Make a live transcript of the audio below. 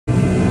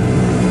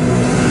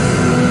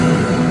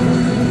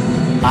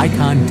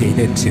Icon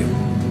Data 2,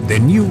 the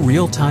new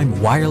real-time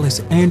wireless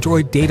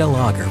Android data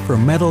logger for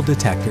metal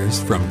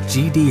detectors from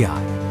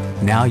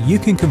GDI. Now you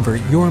can convert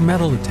your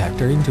metal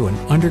detector into an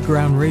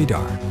underground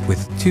radar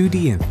with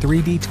 2D and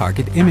 3D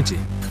target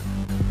imaging.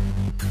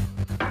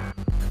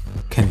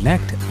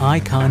 Connect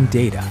Icon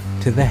Data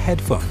to the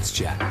headphones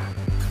jack.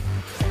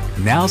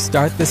 Now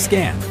start the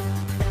scan.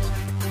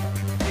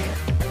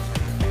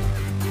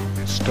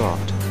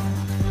 Start.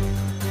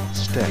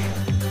 Step.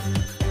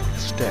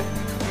 Step.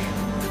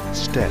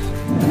 Step.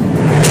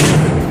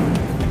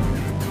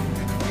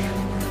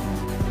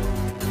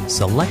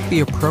 Select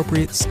the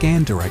appropriate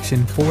scan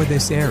direction for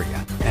this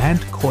area and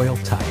coil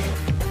type.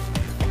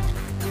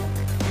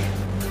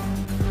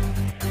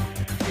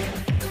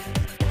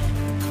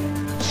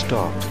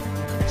 Start.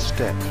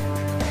 Step.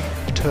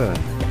 Turn.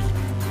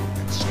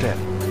 Step.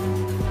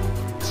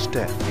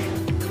 Step.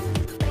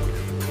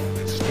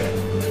 Step.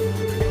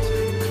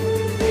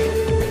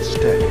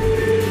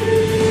 Step.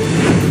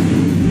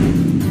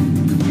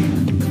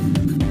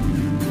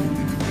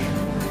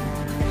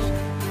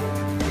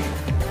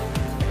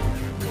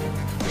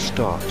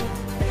 Start.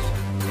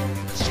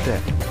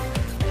 Step.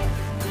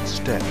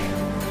 Step.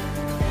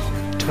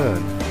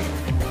 Turn.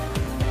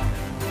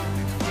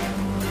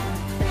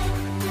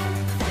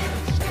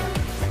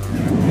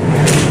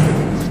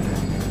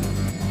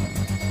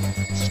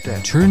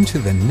 Step. Turn to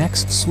the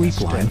next sweep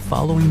line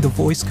following the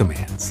voice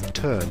commands.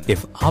 Turn.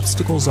 If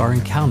obstacles are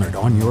encountered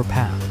on your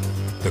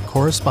path, the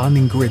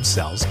corresponding grid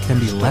cells can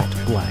be left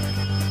blank.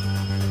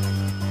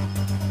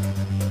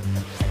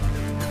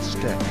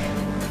 Step.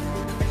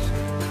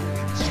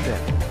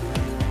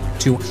 Step.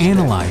 To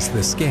analyze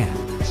the scan,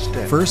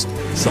 first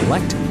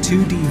select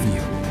 2D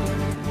view.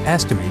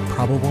 Estimate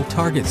probable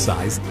target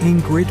size in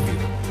grid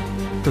view.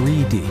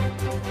 3D.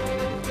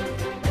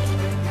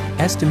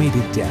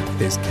 Estimated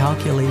depth is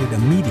calculated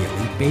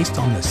immediately based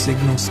on the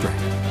signal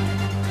strength.